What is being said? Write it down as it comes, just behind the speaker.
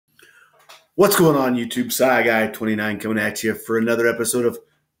What's going on, YouTube? Sci Guy 29 coming at you for another episode of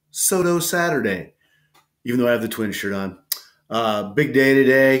Soto Saturday. Even though I have the twin shirt on, big day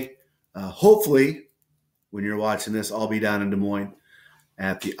today. Hopefully, when you're watching this, I'll be down in Des Moines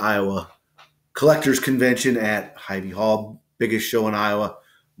at the Iowa Collectors Convention at Hy-Vee Hall, biggest show in Iowa.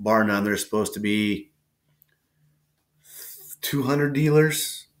 Bar none. There's supposed to be 200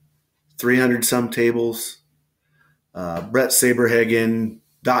 dealers, 300 some tables. Brett Saberhagen,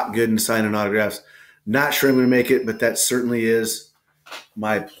 Doc Gooden signing autographs. Not sure I'm going to make it, but that certainly is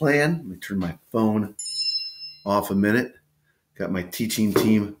my plan. Let me turn my phone off a minute. Got my teaching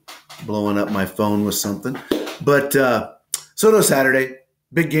team blowing up my phone with something. But Soto Saturday,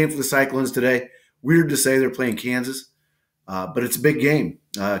 big game for the Cyclones today. Weird to say they're playing Kansas, but it's a big game.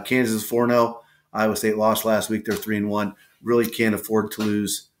 Kansas is 4-0. Iowa State lost last week. They're 3-1. Really can't afford to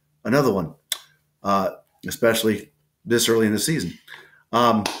lose another one, especially this early in the season.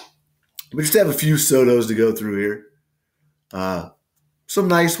 We just have a few Sotos to go through here. Some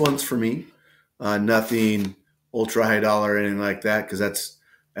nice ones for me. Nothing ultra high dollar or anything like that, because that's,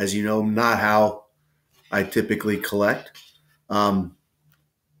 as you know, not how I typically collect.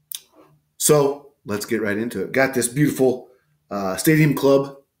 So let's get right into it. Got this beautiful Stadium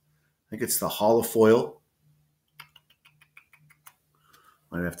Club. I think it's the holofoil.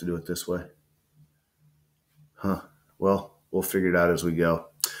 Might have to do it this way. Well, we'll figure it out as we go.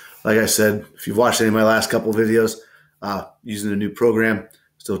 Like I said, if you've watched any of my last couple of videos, using a new program,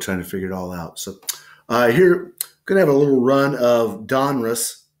 still trying to figure it all out. So here, going to have a little run of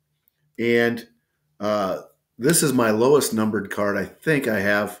Donruss, and this is my lowest numbered card I think I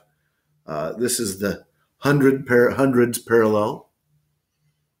have. This is the hundreds parallel.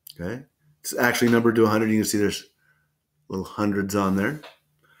 Okay, it's actually numbered to 100. You can see there's little hundreds on there.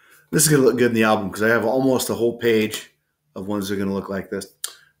 This is going to look good in the album because I have almost a whole page of ones that are going to look like this.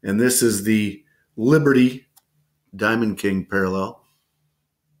 And this is the Liberty Diamond King parallel.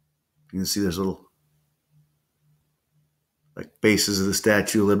 You can see there's little like bases of the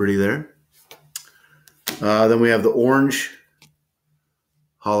Statue of Liberty there. Then we have the orange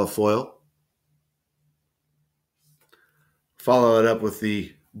holofoil. Follow it up with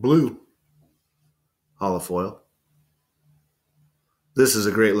the blue holofoil. This is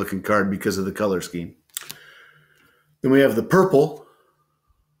a great looking card because of the color scheme. Then we have the purple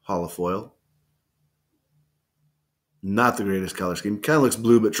holofoil. Not the greatest color scheme. Kind of looks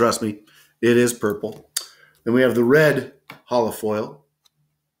blue, but trust me, it is purple. Then we have the red holofoil.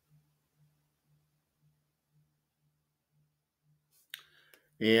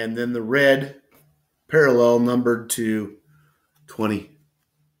 And then the red parallel numbered to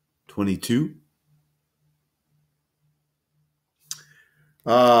 2022.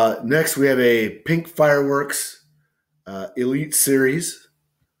 Next, we have a Pink Fireworks Elite Series.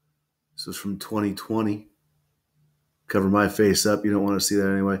 This is from 2020. Cover my face up. You don't want to see that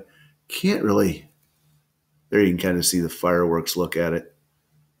anyway. Can't really. There you can kind of see the fireworks look at it.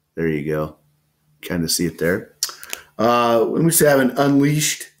 There you go. Kind of see it there. We just have an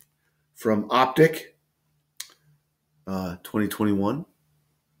Unleashed from Optic 2021.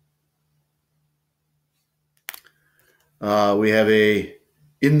 We have a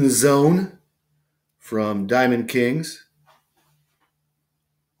In the Zone from Diamond Kings,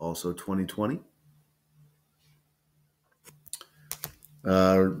 also 2020.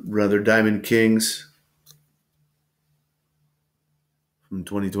 Rather Diamond Kings from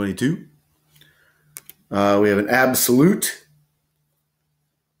 2022. We have an Absolute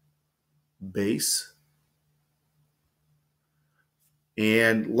base.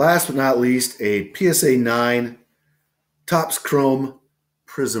 And last but not least, a PSA 9 Topps Chrome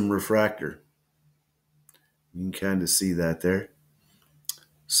Prism Refractor. You can kind of see that there.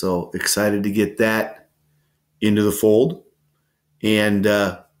 So excited to get that into the fold. And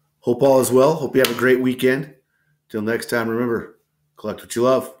hope all is well. Hope you have a great weekend. Till next time, remember, collect what you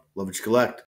love what you collect.